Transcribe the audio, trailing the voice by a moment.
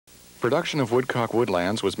Production of Woodcock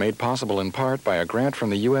Woodlands was made possible in part by a grant from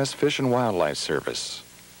the U.S. Fish and Wildlife Service.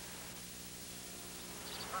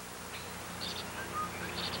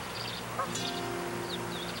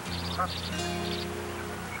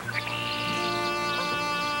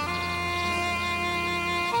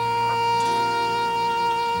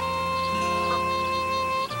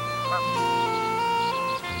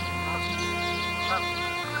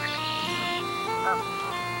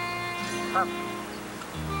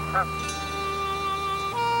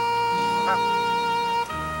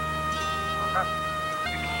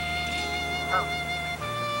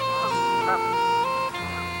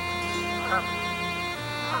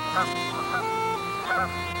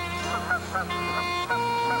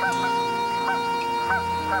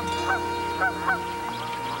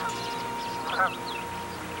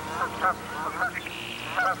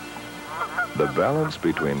 The balance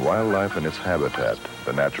between wildlife and its habitat,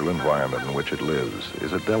 the natural environment in which it lives,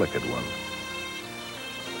 is a delicate one.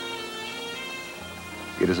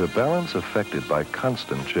 It is a balance affected by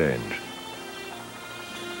constant change.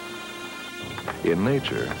 In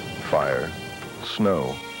nature, fire,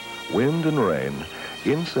 snow, wind and rain,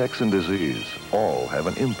 insects and disease all have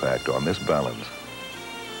an impact on this balance.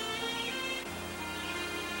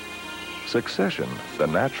 Succession, the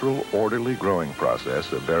natural, orderly growing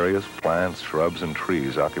process of various plants, shrubs, and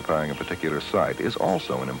trees occupying a particular site, is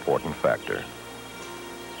also an important factor.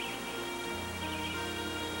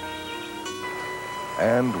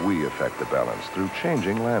 And we affect the balance through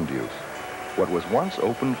changing land use. What was once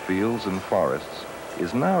open fields and forests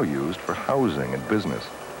is now used for housing and business.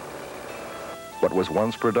 What was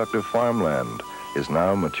once productive farmland is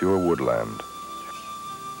now mature woodland.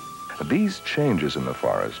 These changes in the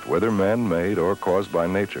forest, whether man-made or caused by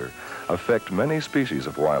nature, affect many species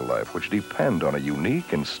of wildlife which depend on a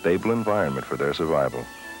unique and stable environment for their survival.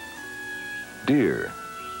 Deer,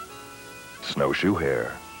 snowshoe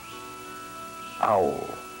hare, owl,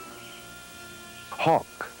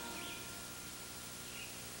 hawk,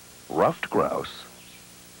 ruffed grouse,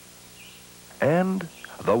 and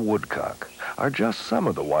the woodcock are just some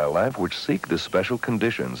of the wildlife which seek the special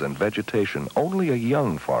conditions and vegetation only a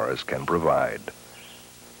young forest can provide.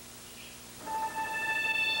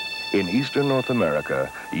 In eastern North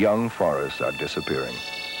America, young forests are disappearing.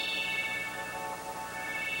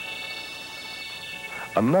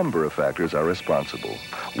 A number of factors are responsible.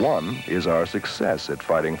 One is our success at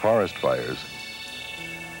fighting forest fires.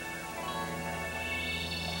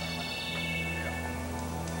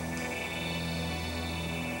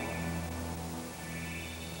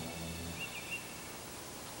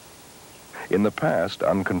 In the past,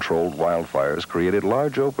 uncontrolled wildfires created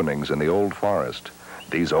large openings in the old forest.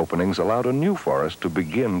 These openings allowed a new forest to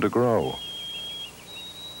begin to grow.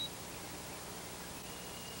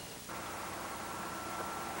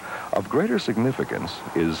 Of greater significance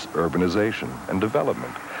is urbanization and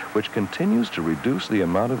development, which continues to reduce the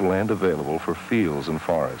amount of land available for fields and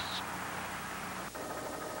forests.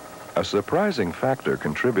 A surprising factor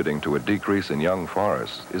contributing to a decrease in young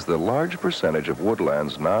forests is the large percentage of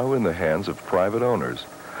woodlands now in the hands of private owners,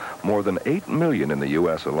 more than 8 million in the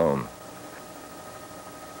U.S. alone.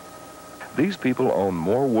 These people own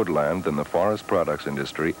more woodland than the forest products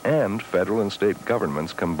industry and federal and state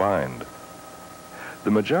governments combined.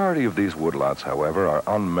 The majority of these woodlots, however, are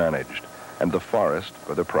unmanaged, and the forest,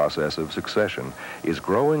 for the process of succession, is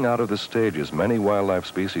growing out of the stages many wildlife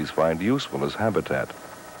species find useful as habitat.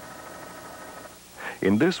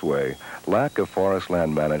 In this way, lack of forest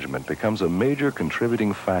land management becomes a major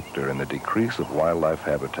contributing factor in the decrease of wildlife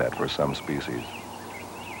habitat for some species.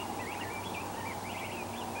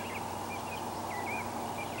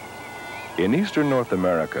 In eastern North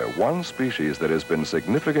America, one species that has been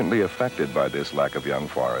significantly affected by this lack of young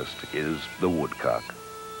forest is the woodcock.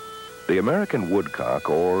 The American woodcock,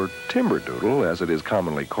 or timberdoodle as it is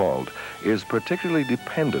commonly called, is particularly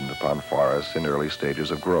dependent upon forests in early stages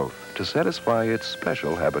of growth to satisfy its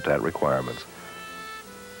special habitat requirements.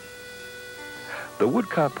 The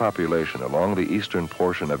woodcock population along the eastern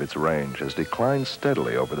portion of its range has declined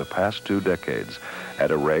steadily over the past 2 decades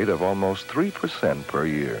at a rate of almost 3% per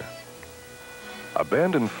year.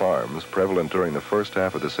 Abandoned farms, prevalent during the first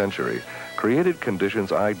half of the century, created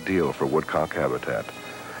conditions ideal for woodcock habitat.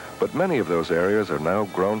 But many of those areas are now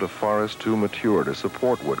grown to forest too mature to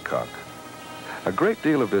support woodcock. A great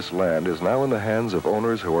deal of this land is now in the hands of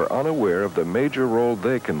owners who are unaware of the major role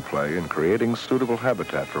they can play in creating suitable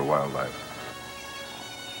habitat for wildlife.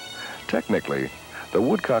 Technically, the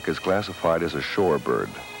woodcock is classified as a shore bird,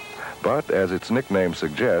 but as its nickname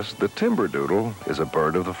suggests, the timberdoodle is a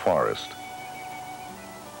bird of the forest.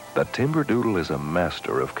 The timberdoodle is a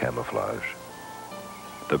master of camouflage.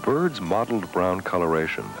 The bird's mottled brown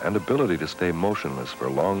coloration and ability to stay motionless for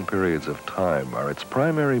long periods of time are its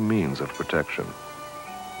primary means of protection.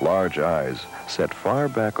 Large eyes set far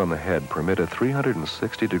back on the head permit a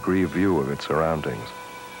 360-degree view of its surroundings.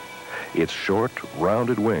 Its short,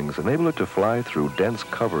 rounded wings enable it to fly through dense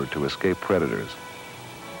cover to escape predators.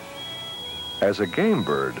 As a game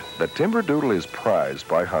bird, the timber-doodle is prized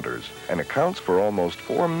by hunters and accounts for almost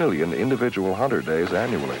 4 million individual hunter days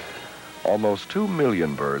annually. Almost 2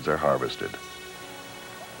 million birds are harvested.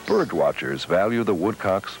 Bird watchers value the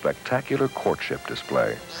woodcock's spectacular courtship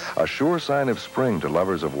display, a sure sign of spring to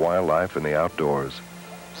lovers of wildlife and the outdoors.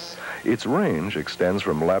 Its range extends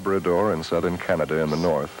from Labrador and southern Canada in the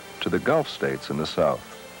north to the Gulf states in the south,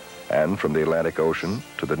 and from the Atlantic Ocean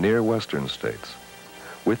to the near western states.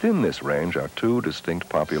 Within this range are two distinct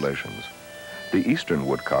populations. The eastern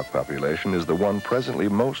woodcock population is the one presently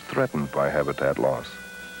most threatened by habitat loss.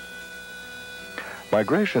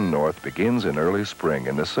 Migration north begins in early spring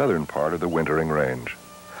in the southern part of the wintering range.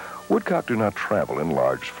 Woodcock do not travel in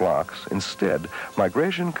large flocks. Instead,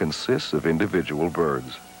 migration consists of individual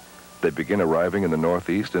birds. They begin arriving in the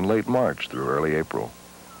northeast in late March through early April.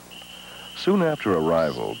 Soon after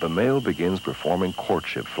arrival, the male begins performing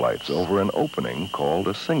courtship flights over an opening called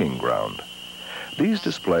a singing ground. These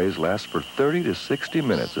displays last for 30 to 60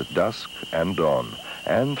 minutes at dusk and dawn,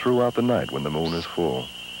 and throughout the night when the moon is full.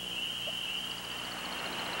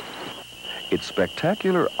 Its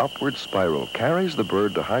spectacular upward spiral carries the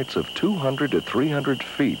bird to heights of 200 to 300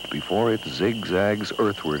 feet before it zigzags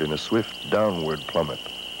earthward in a swift downward plummet.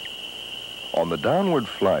 On the downward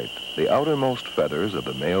flight, the outermost feathers of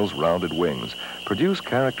the male's rounded wings produce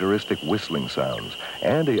characteristic whistling sounds,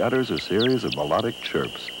 and he utters a series of melodic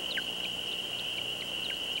chirps.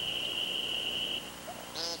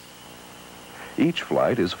 Each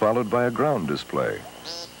flight is followed by a ground display.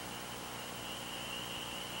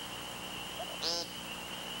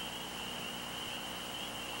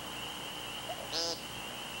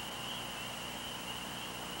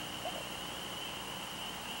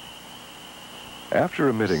 After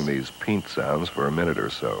emitting these peent sounds for a minute or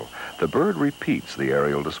so, the bird repeats the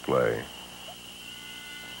aerial display.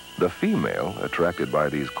 The female, attracted by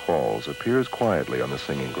these calls, appears quietly on the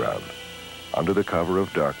singing ground. Under the cover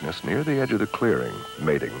of darkness, near the edge of the clearing,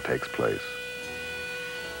 mating takes place.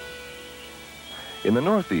 In the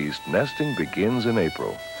northeast, nesting begins in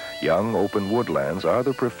April. Young open woodlands are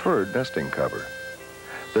the preferred nesting cover.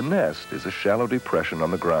 The nest is a shallow depression on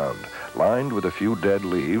the ground, lined with a few dead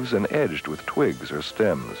leaves and edged with twigs or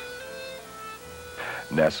stems.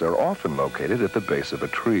 Nests are often located at the base of a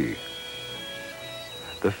tree.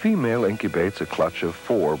 The female incubates a clutch of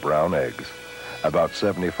 4 brown eggs. About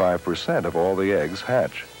 75% of all the eggs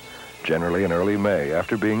hatch, generally in early May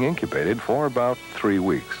after being incubated for about 3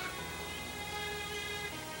 weeks.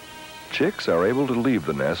 Chicks are able to leave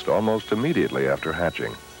the nest almost immediately after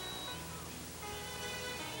hatching.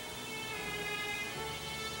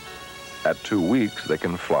 At 2 weeks, they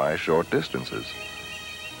can fly short distances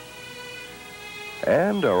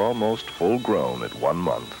and are almost full grown at 1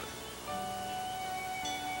 month.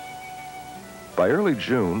 By early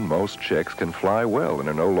June, most chicks can fly well and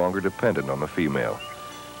are no longer dependent on the female.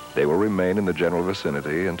 They will remain in the general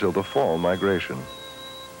vicinity until the fall migration.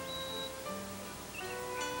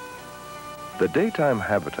 The daytime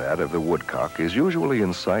habitat of the woodcock is usually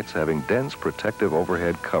in sites having dense protective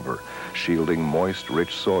overhead cover, shielding moist,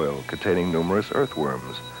 rich soil containing numerous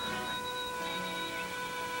earthworms.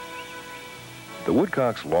 The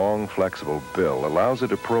woodcock's long, flexible bill allows it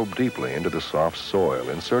to probe deeply into the soft soil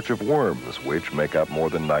in search of worms, which make up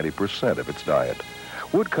more than 90% of its diet.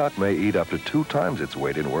 Woodcock may eat up to 2 times its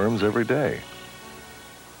weight in worms every day.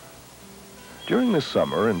 During the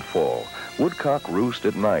summer and fall, woodcock roost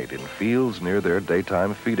at night in fields near their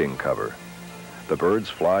daytime feeding cover. The birds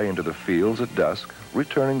fly into the fields at dusk,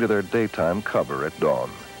 returning to their daytime cover at dawn.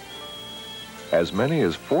 As many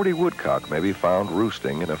as 40 woodcock may be found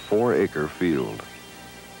roosting in a 4-acre field.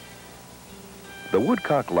 The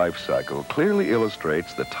woodcock life cycle clearly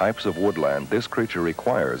illustrates the types of woodland this creature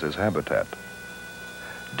requires as habitat.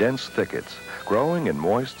 Dense thickets, growing in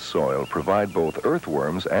moist soil, provide both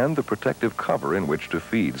earthworms and the protective cover in which to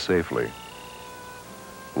feed safely.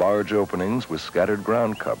 Large openings with scattered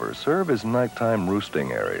ground cover serve as nighttime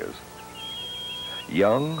roosting areas.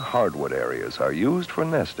 Young hardwood areas are used for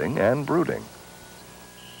nesting and brooding,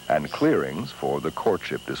 and clearings for the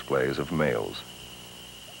courtship displays of males.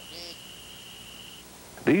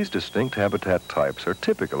 These distinct habitat types are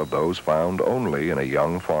typical of those found only in a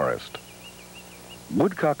young forest.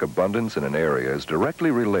 Woodcock abundance in an area is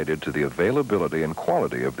directly related to the availability and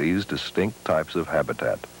quality of these distinct types of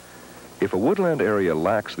habitat. If a woodland area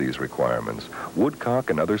lacks these requirements,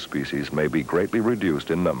 woodcock and other species may be greatly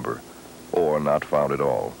reduced in number, or not found at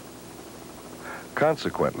all.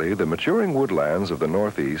 Consequently, the maturing woodlands of the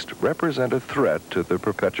Northeast represent a threat to the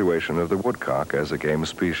perpetuation of the woodcock as a game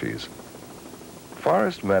species.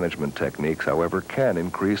 Forest management techniques, however, can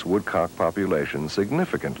increase woodcock populations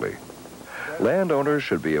significantly. Landowners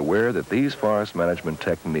should be aware that these forest management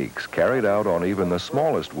techniques, carried out on even the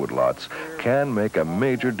smallest woodlots, can make a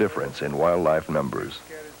major difference in wildlife numbers.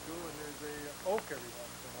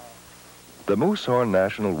 The Moosehorn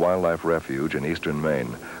National Wildlife Refuge in eastern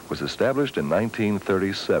Maine was established in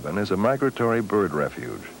 1937 as a migratory bird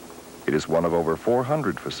refuge. It is one of over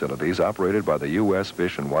 400 facilities operated by the U.S.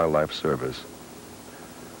 Fish and Wildlife Service.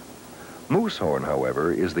 Moosehorn,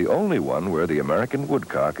 however, is the only one where the American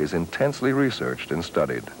woodcock is intensely researched and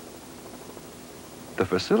studied. The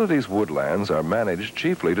facility's woodlands are managed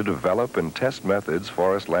chiefly to develop and test methods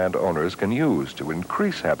forest land owners can use to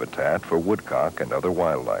increase habitat for woodcock and other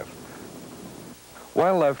wildlife.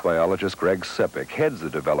 Wildlife biologist Greg Sepik heads the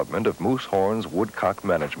development of Moosehorn's woodcock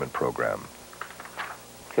management program.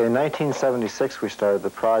 Okay, in 1976 we started the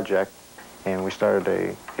project, and we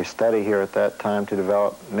started a study here at that time to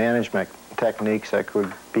develop management techniques that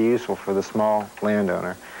could be useful for the small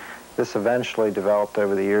landowner. This eventually developed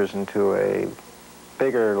over the years into a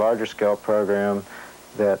bigger, larger scale program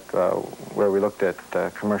that where we looked at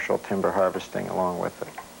commercial timber harvesting along with it.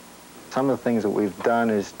 Some of the things that we've done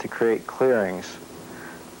is to create clearings.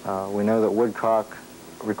 We know that woodcock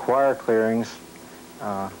require clearings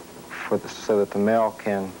so that the male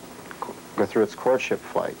can go through its courtship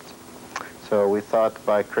flight. So we thought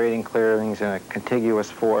by creating clearings in a contiguous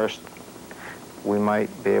forest, we might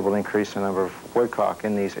be able to increase the number of woodcock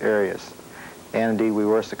in these areas. And indeed, we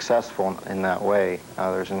were successful in that way.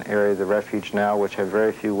 There's an area of the refuge now which had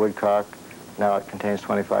very few woodcock. Now it contains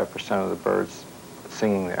 25% of the birds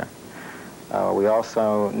singing there. We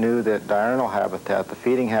also knew that diurnal habitat, the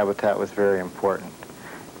feeding habitat, was very important.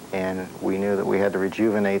 And we knew that we had to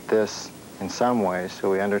rejuvenate this in some ways, so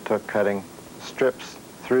we undertook cutting strips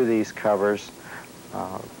through these covers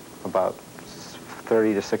about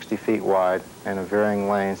 30 to 60 feet wide and of varying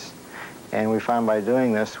lengths. And we found by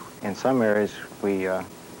doing this, in some areas, we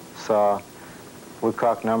saw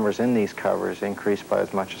woodcock numbers in these covers increase by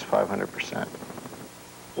as much as 500%.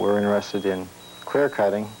 We're interested in clear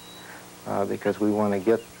cutting because we want to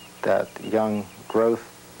get that young growth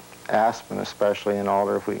aspen, especially in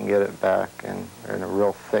alder, if we can get it back in a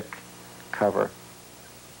real thick cover.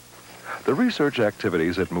 The research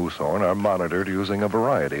activities at Moosehorn are monitored using a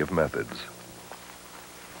variety of methods.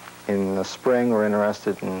 In the spring, we're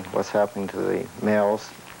interested in what's happening to the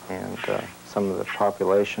males and some of the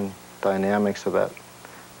population dynamics of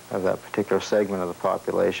that particular segment of the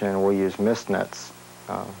population. And we'll use mist nets,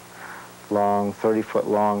 long, 30-foot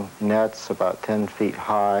long nets, about 10 feet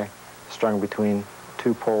high, strung between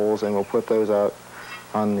two poles, and we'll put those out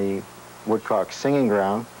on the woodcock singing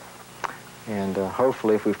ground. And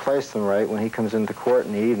hopefully, if we place them right, when he comes into court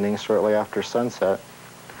in the evening, shortly after sunset,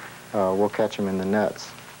 we'll catch him in the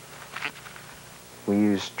nets. We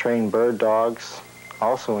use trained bird dogs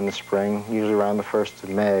also in the spring, usually around the 1st of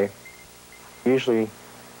May. Usually,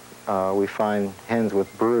 we find hens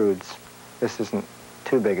with broods. This isn't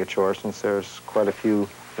too big a chore since there's quite a few.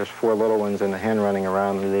 There's 4 little ones and a hen running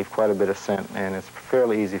around, and they leave quite a bit of scent, and it's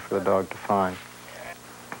fairly easy for the dog to find.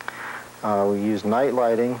 We use night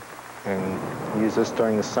lighting, and use this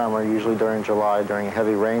during the summer, usually during July, during a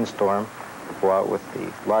heavy rainstorm. We'll go out with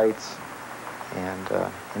the lights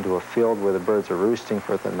and into a field where the birds are roosting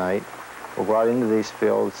for the night. We'll go out into these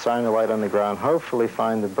fields, shine the light on the ground, hopefully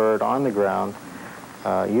find the bird on the ground.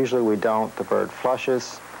 Usually we don't. The bird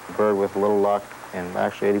flushes. The bird, with a little luck, and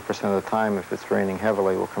actually 80% of the time, if it's raining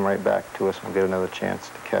heavily, will come right back to us and we'll get another chance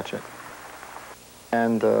to catch it.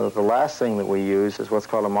 And the last thing that we use is what's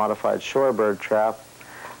called a modified shorebird trap.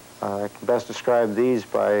 I can best describe these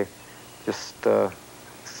by just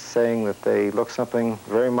saying that they look something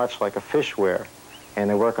very much like a fish ware, and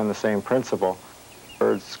they work on the same principle.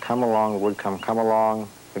 Birds come along, the woodcock come along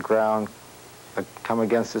the ground, come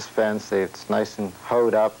against this fence. It's nice and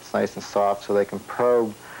hoed up, it's nice and soft, so they can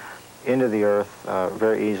probe into the earth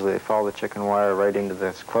very easily. They follow the chicken wire right into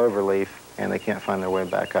this clover leaf, and they can't find their way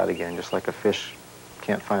back out again, just like a fish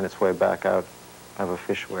can't find its way back out of a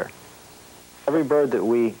fish ware. Every bird that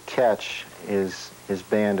we catch is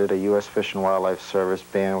banded. A U.S. Fish and Wildlife Service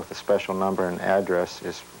band with a special number and address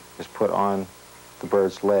is put on the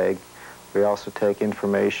bird's leg. We also take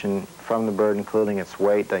information from the bird, including its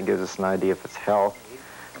weight. That gives us an idea of its health.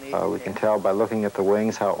 We can tell by looking at the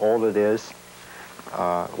wings how old it is.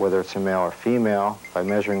 whether it's a male or female. By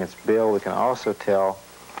measuring its bill, we can also tell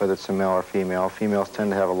whether it's a male or female. Females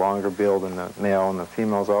tend to have a longer bill than the male, and the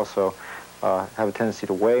females also have a tendency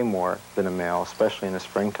to weigh more than a male, especially in the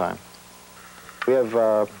springtime. We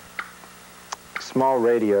have small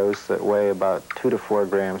radios that weigh about 2 to 4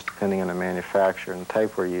 grams, depending on the manufacturer and the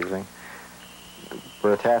type we're using.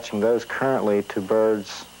 We're attaching those currently to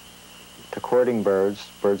birds, to courting birds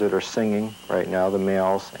that are singing right now, the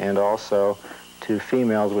males, and also to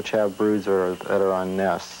females which have broods that are on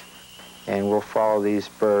nests. And we'll follow these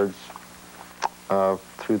birds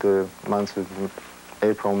through the months of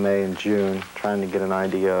April, May, and June, trying to get an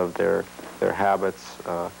idea of their habits,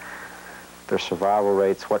 their survival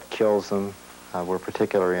rates, what kills them. We're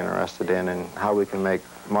particularly interested in, and how we can make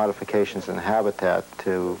modifications in habitat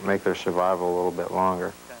to make their survival a little bit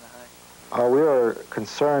longer. We were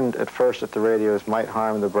concerned at first that the radios might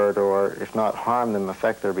harm the bird, or if not harm them,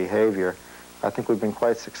 affect their behavior. I think we've been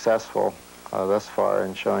quite successful thus far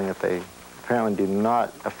in showing that they apparently do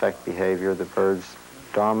not affect behavior. The birds,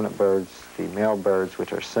 dominant birds, the male birds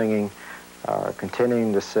which are singing, are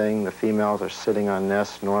continuing to sing. The females are sitting on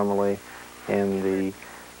nests normally, and the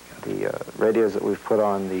radios that we've put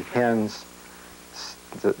on the hens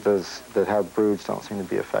that have broods don't seem to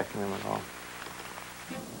be affecting them at all.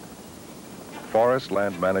 Forest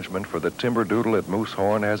land management for the timber doodle at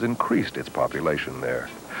Moosehorn has increased its population there,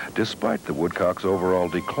 despite the woodcock's overall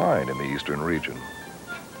decline in the eastern region.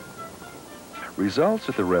 Results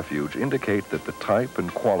at the refuge indicate that the type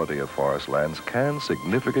and quality of forest lands can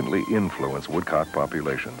significantly influence woodcock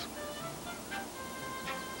populations.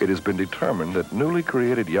 It has been determined that newly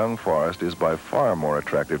created young forest is by far more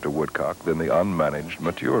attractive to woodcock than the unmanaged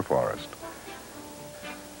mature forest.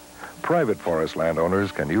 Private forest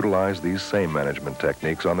landowners can utilize these same management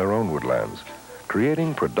techniques on their own woodlands,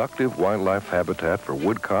 creating productive wildlife habitat for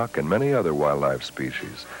woodcock and many other wildlife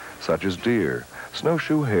species, such as deer,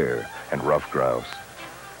 snowshoe hare, and ruffed grouse.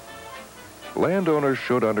 Landowners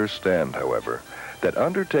should understand, however, that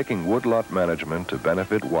undertaking woodlot management to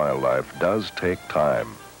benefit wildlife does take time,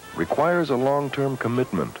 requires a long-term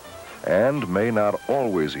commitment, and may not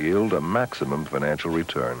always yield a maximum financial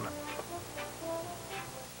return.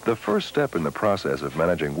 The first step in the process of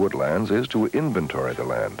managing woodlands is to inventory the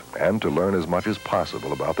land and to learn as much as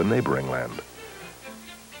possible about the neighboring land.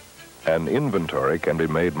 An inventory can be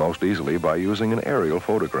made most easily by using an aerial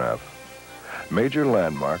photograph. Major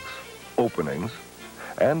landmarks, openings,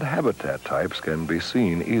 and habitat types can be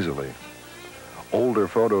seen easily. Older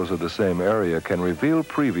photos of the same area can reveal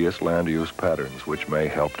previous land use patterns, which may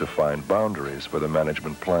help define boundaries for the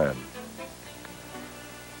management plan.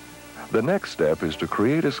 The next step is to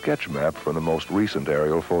create a sketch map from the most recent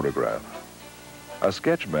aerial photograph. A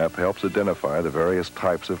sketch map helps identify the various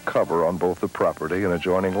types of cover on both the property and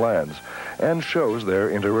adjoining lands and shows their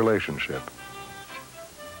interrelationship.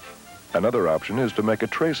 Another option is to make a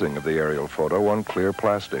tracing of the aerial photo on clear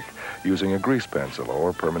plastic using a grease pencil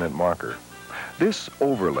or permanent marker. This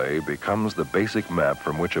overlay becomes the basic map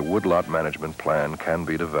from which a woodlot management plan can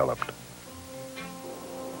be developed.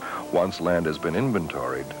 Once land has been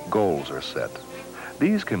inventoried, goals are set.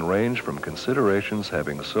 These can range from considerations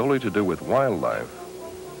having solely to do with wildlife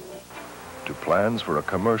to plans for a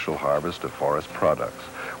commercial harvest of forest products,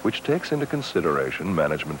 which takes into consideration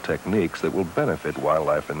management techniques that will benefit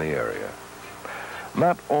wildlife in the area.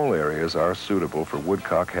 Not all areas are suitable for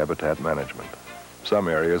woodcock habitat management. Some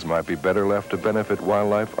areas might be better left to benefit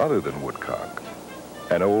wildlife other than woodcock.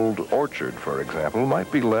 An old orchard, for example,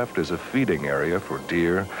 might be left as a feeding area for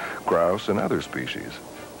deer, grouse, and other species.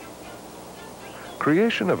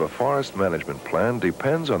 Creation of a forest management plan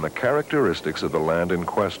depends on the characteristics of the land in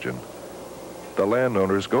question, the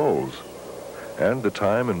landowner's goals, and the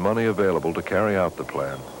time and money available to carry out the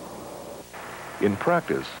plan. In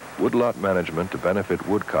practice, woodlot management to benefit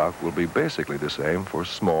woodcock will be basically the same for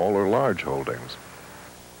small or large holdings.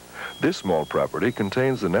 This small property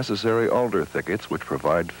contains the necessary alder thickets which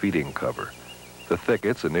provide feeding cover. The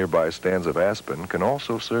thickets and nearby stands of aspen can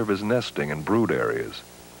also serve as nesting and brood areas.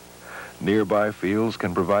 Nearby fields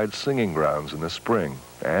can provide singing grounds in the spring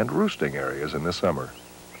and roosting areas in the summer.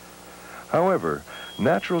 However,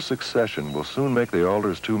 natural succession will soon make the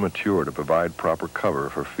alders too mature to provide proper cover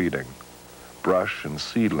for feeding. Brush and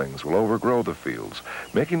seedlings will overgrow the fields,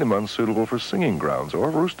 making them unsuitable for singing grounds or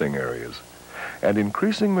roosting areas. And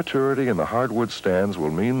increasing maturity in the hardwood stands will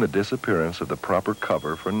mean the disappearance of the proper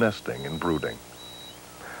cover for nesting and brooding.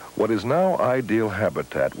 What is now ideal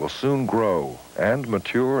habitat will soon grow and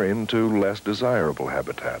mature into less desirable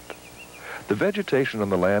habitat. The vegetation on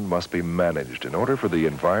the land must be managed in order for the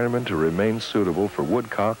environment to remain suitable for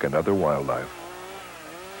woodcock and other wildlife.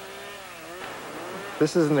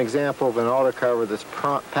 This is an example of an alder cover that's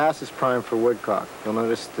past its prime for woodcock. You'll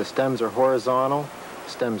notice the stems are horizontal,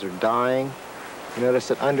 stems are dying. You notice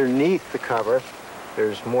that underneath the cover,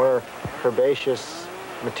 there's more herbaceous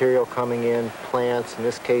material coming in, plants. In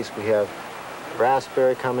this case, we have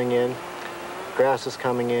raspberry coming in, grasses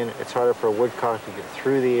coming in. It's harder for a woodcock to get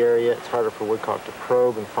through the area. It's harder for a woodcock to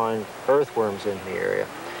probe and find earthworms in the area.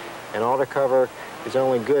 And alder cover is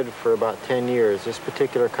only good for about 10 years. This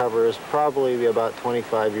particular cover is probably about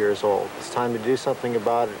 25 years old. It's time to do something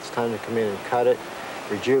about it. It's time to come in and cut it,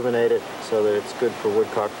 rejuvenate it, so that it's good for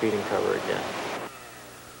woodcock feeding cover again.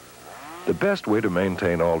 The best way to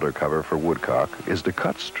maintain alder cover for woodcock is to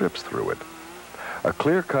cut strips through it. A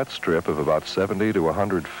clear-cut strip of about 70 to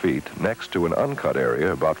 100 feet next to an uncut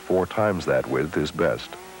area about 4 times that width is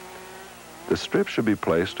best. The strip should be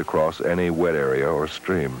placed across any wet area or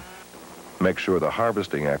stream. Make sure the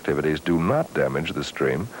harvesting activities do not damage the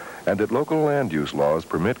stream and that local land use laws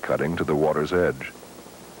permit cutting to the water's edge.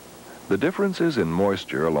 The differences in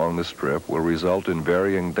moisture along the strip will result in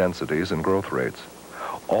varying densities and growth rates.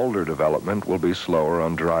 Alder development will be slower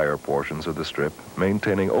on drier portions of the strip,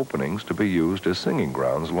 maintaining openings to be used as singing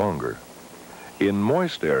grounds longer. In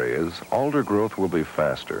moist areas, alder growth will be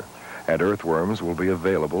faster, and earthworms will be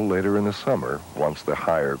available later in the summer once the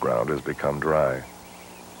higher ground has become dry.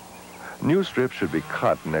 New strips should be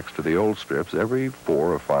cut next to the old strips every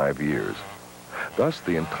 4 or 5 years. Thus,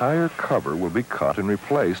 the entire cover will be cut and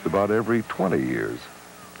replaced about every 20 years.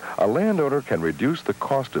 A landowner can reduce the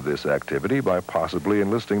cost of this activity by possibly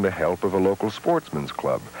enlisting the help of a local sportsman's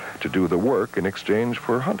club to do the work in exchange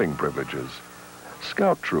for hunting privileges.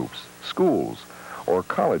 Scout troops, schools, or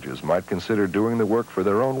colleges might consider doing the work for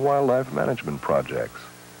their own wildlife management projects.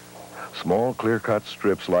 Small clear-cut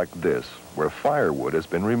strips like this, where firewood has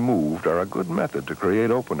been removed, are a good method to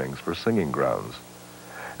create openings for singing grounds.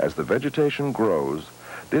 As the vegetation grows,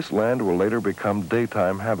 this land will later become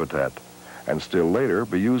daytime habitat, and still later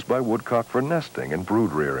be used by woodcock for nesting and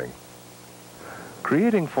brood rearing.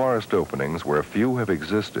 Creating forest openings where few have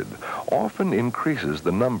existed often increases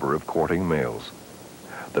the number of courting males.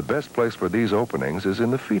 The best place for these openings is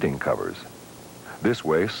in the feeding covers. This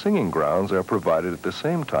way, singing grounds are provided at the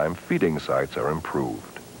same time feeding sites are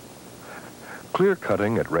improved. Clear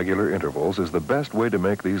cutting at regular intervals is the best way to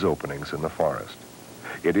make these openings in the forest.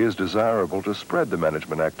 It is desirable to spread the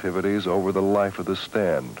management activities over the life of the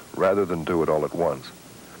stand rather than do it all at once.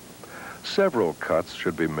 Several cuts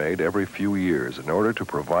should be made every few years in order to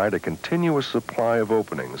provide a continuous supply of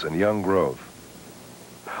openings and young growth.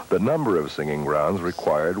 The number of singing grounds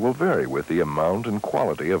required will vary with the amount and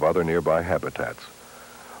quality of other nearby habitats.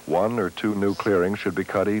 1 or 2 new clearings should be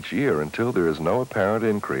cut each year until there is no apparent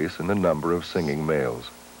increase in the number of singing males.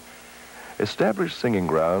 Established singing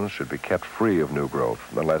grounds should be kept free of new growth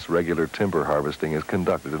unless regular timber harvesting is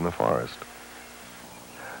conducted in the forest.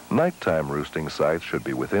 Nighttime roosting sites should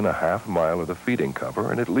be within a half mile of the feeding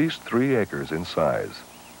cover and at least 3 acres in size.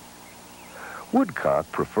 Woodcock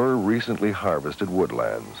prefer recently harvested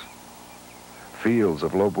woodlands, fields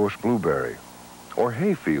of low-bush blueberry, or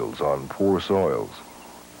hay fields on poor soils.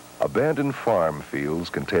 Abandoned farm fields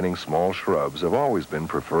containing small shrubs have always been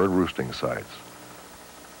preferred roosting sites.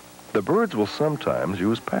 The birds will sometimes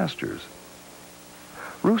use pastures.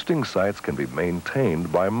 Roosting sites can be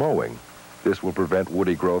maintained by mowing. This will prevent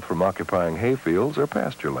woody growth from occupying hay fields or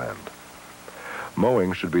pasture land.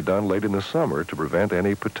 Mowing should be done late in the summer to prevent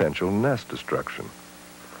any potential nest destruction.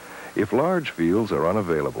 If large fields are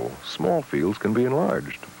unavailable, small fields can be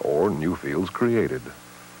enlarged or new fields created.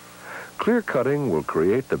 Clear cutting will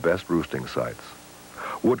create the best roosting sites.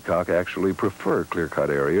 Woodcock actually prefer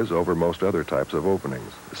clear-cut areas over most other types of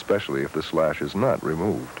openings, especially if the slash is not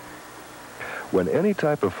removed. When any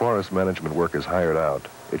type of forest management work is hired out,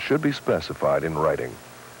 it should be specified in writing.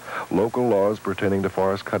 Local laws pertaining to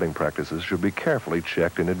forest cutting practices should be carefully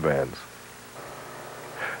checked in advance.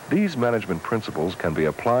 These management principles can be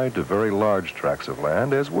applied to very large tracts of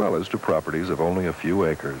land as well as to properties of only a few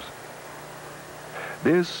acres.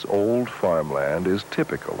 This old farmland is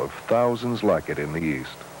typical of thousands like it in the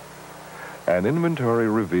East. An inventory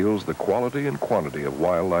reveals the quality and quantity of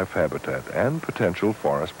wildlife habitat and potential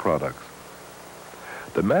forest products.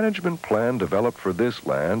 The management plan developed for this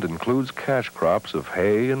land includes cash crops of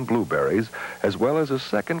hay and blueberries, as well as a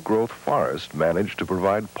second growth forest managed to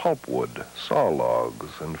provide pulpwood, saw logs,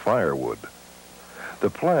 and firewood. The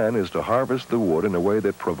plan is to harvest the wood in a way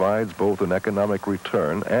that provides both an economic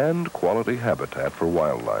return and quality habitat for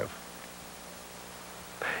wildlife.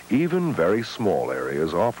 Even very small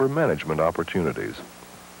areas offer management opportunities.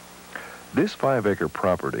 This 5-acre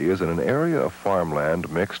property is in an area of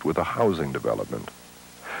farmland mixed with a housing development.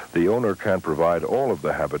 The owner can't provide all of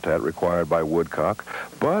the habitat required by woodcock,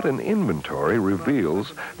 but an inventory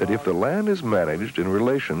reveals that if the land is managed in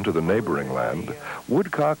relation to the neighboring land,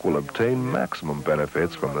 woodcock will obtain maximum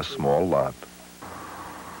benefits from the small lot.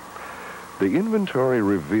 The inventory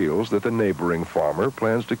reveals that the neighboring farmer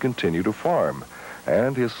plans to continue to farm,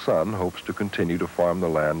 and his son hopes to continue to farm the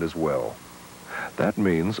land as well. That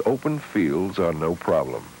means open fields are no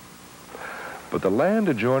problem. But the land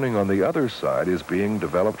adjoining on the other side is being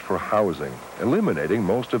developed for housing, eliminating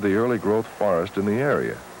most of the early growth forest in the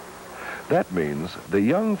area. That means the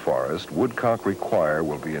young forest woodcock require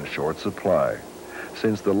will be in short supply,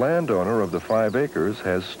 since the landowner of the 5 acres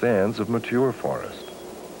has stands of mature forest.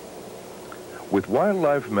 With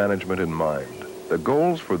wildlife management in mind, the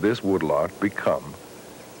goals for this woodlot become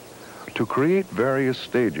to create various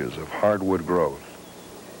stages of hardwood growth,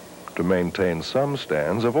 to maintain some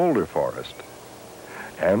stands of older forest,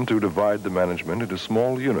 and to divide the management into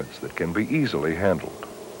small units that can be easily handled.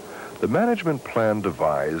 The management plan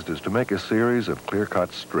devised is to make a series of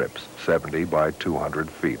clear-cut strips, 70 by 200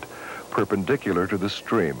 feet, perpendicular to the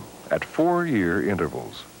stream, at 4-year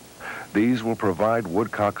intervals. These will provide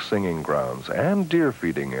woodcock singing grounds and deer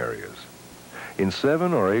feeding areas. In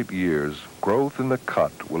 7 or 8 years, growth in the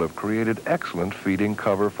cut will have created excellent feeding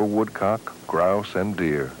cover for woodcock, grouse, and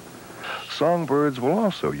deer. Songbirds will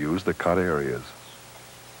also use the cut areas.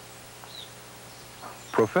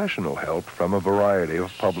 Professional help from a variety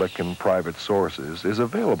of public and private sources is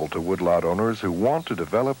available to woodlot owners who want to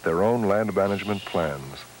develop their own land management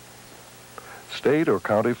plans. State or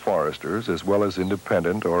county foresters, as well as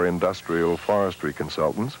independent or industrial forestry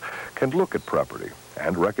consultants, can look at property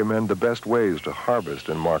and recommend the best ways to harvest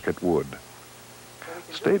and market wood.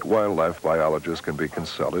 State wildlife biologists can be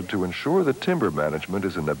consulted to ensure that timber management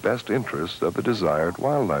is in the best interest of the desired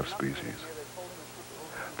wildlife species.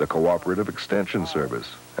 The Cooperative Extension Service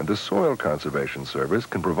and the Soil Conservation Service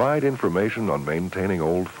can provide information on maintaining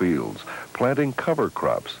old fields, planting cover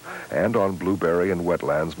crops, and on blueberry and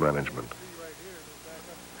wetlands management.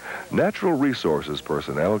 Natural resources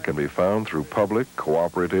personnel can be found through public,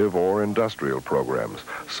 cooperative, or industrial programs,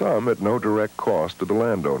 some at no direct cost to the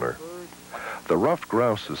landowner. The Ruffed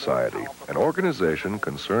Grouse Society, an organization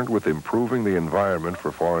concerned with improving the environment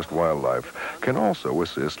for forest wildlife, can also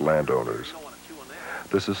assist landowners.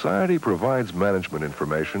 The society provides management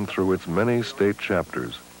information through its many state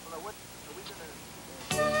chapters.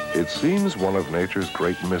 It seems one of nature's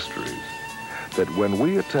great mysteries that when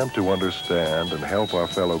we attempt to understand and help our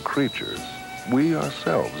fellow creatures, we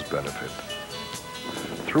ourselves benefit.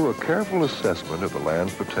 Through a careful assessment of the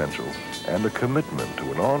land's potential and a commitment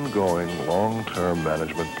to an ongoing long-term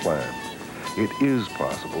management plan, it is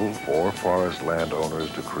possible for forest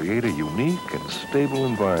landowners to create a unique and stable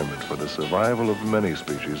environment for the survival of many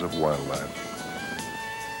species of wildlife.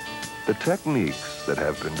 The techniques that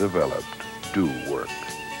have been developed do work,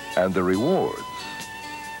 and the rewards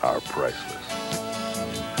are priceless.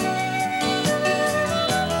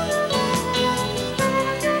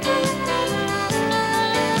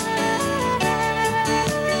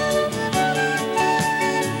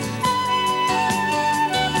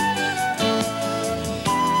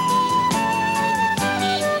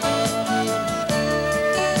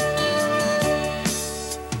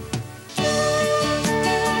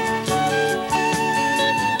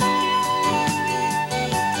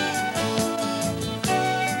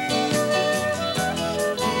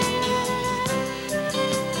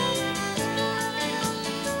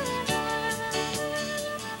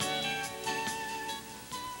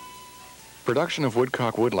 Production of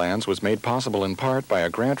Woodcock Woodlands was made possible in part by a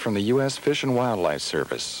grant from the U.S. Fish and Wildlife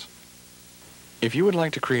Service. If you would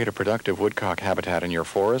like to create a productive woodcock habitat in your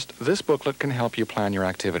forest, this booklet can help you plan your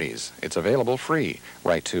activities. It's available free.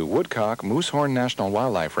 Write to Woodcock Moosehorn National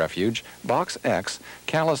Wildlife Refuge, Box X,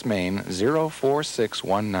 Calais, Maine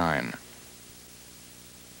 04619.